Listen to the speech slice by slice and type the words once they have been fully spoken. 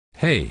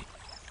Hey,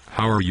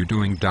 how are you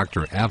doing,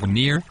 Dr.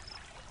 Avenir?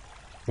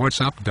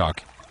 What's up,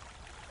 Doc?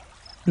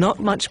 Not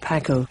much,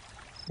 Paco.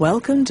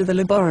 Welcome to the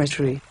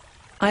laboratory.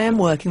 I am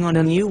working on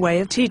a new way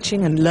of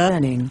teaching and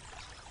learning.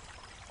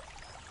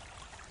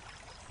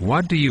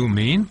 What do you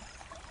mean?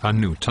 A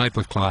new type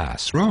of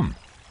classroom?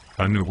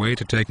 A new way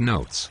to take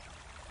notes?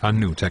 A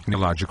new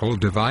technological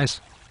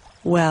device?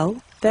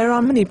 Well, there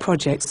are many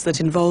projects that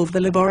involve the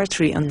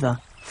laboratory and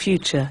the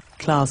future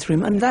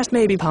classroom, and that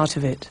may be part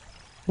of it.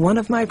 One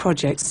of my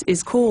projects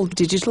is called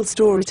digital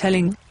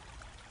storytelling.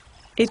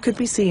 It could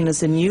be seen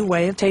as a new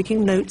way of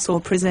taking notes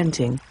or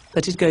presenting,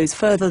 but it goes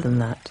further than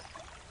that.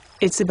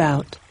 It's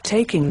about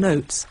taking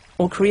notes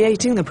or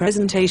creating a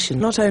presentation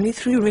not only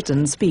through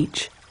written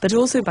speech, but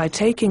also by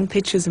taking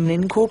pictures and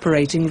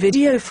incorporating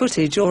video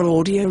footage or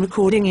audio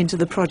recording into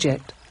the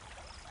project.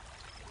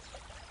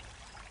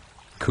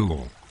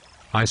 Cool.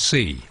 I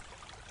see.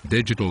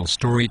 Digital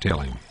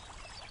storytelling.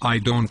 I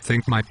don't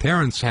think my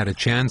parents had a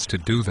chance to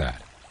do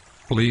that.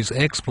 Please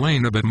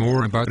explain a bit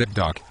more about it,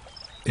 Doc.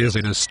 Is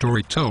it a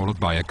story told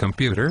by a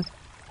computer?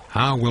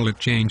 How will it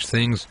change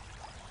things?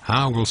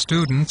 How will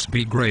students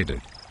be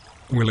graded?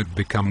 Will it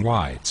become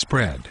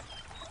widespread?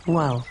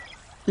 Well,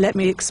 let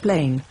me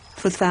explain.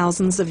 For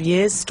thousands of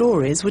years,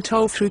 stories were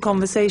told through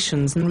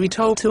conversations and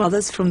retold to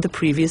others from the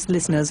previous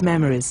listener's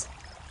memories.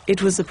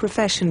 It was a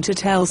profession to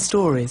tell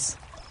stories.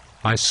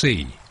 I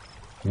see.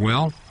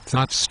 Well,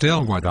 that's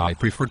still what I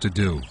prefer to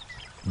do.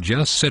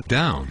 Just sit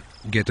down,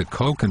 get a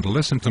Coke and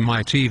listen to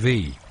my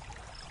TV.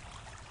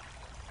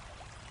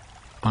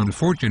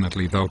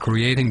 Unfortunately, though,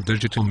 creating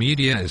digital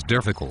media is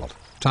difficult,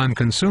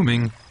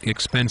 time-consuming,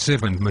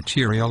 expensive, and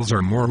materials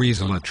are more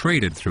easily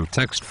traded through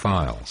text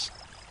files.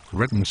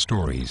 Written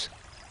stories.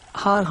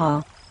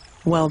 Ha.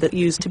 Well, that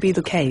used to be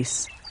the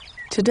case.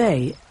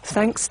 Today,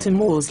 thanks to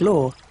Moore's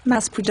law,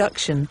 mass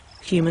production,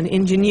 human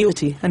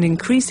ingenuity, and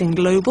increasing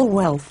global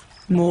wealth,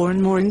 more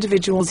and more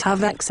individuals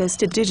have access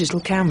to digital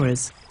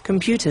cameras,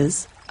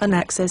 computers, and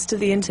access to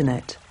the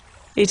internet.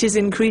 It is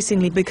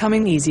increasingly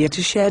becoming easier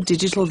to share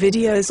digital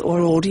videos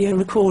or audio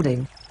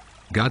recording.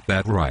 Got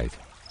that right.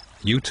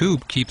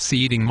 YouTube keeps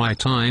eating my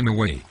time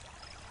away.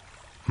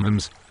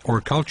 Memes, or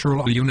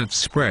cultural units,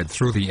 spread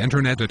through the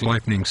internet at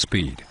lightning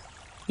speed.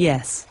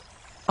 Yes.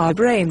 Our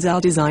brains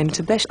are designed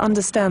to best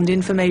understand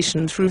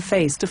information through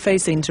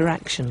face-to-face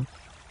interaction.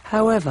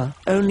 However,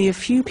 only a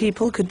few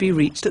people could be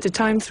reached at a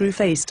time through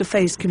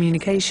face-to-face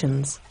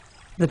communications.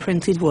 The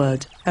printed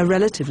word, a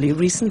relatively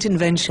recent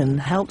invention,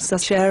 helps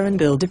us share and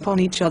build upon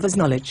each other's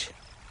knowledge.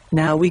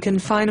 Now we can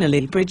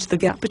finally bridge the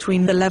gap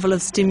between the level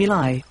of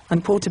stimuli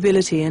and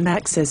portability and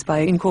access by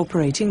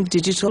incorporating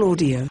digital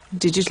audio,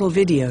 digital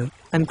video,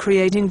 and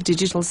creating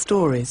digital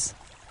stories.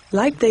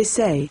 Like they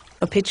say,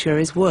 a picture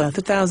is worth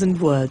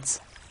 1,000 words.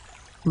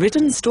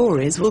 Written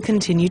stories will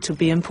continue to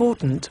be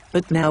important,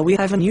 but now we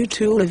have a new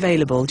tool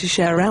available to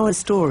share our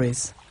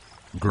stories.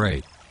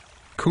 Great.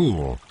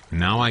 Cool.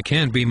 Now I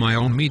can be my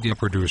own media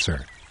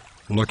producer.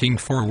 Looking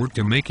forward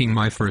to making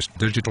my first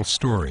digital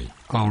story.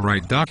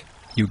 Alright, Doc,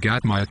 you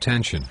got my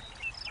attention.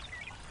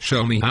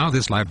 Show me how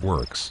this lab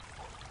works.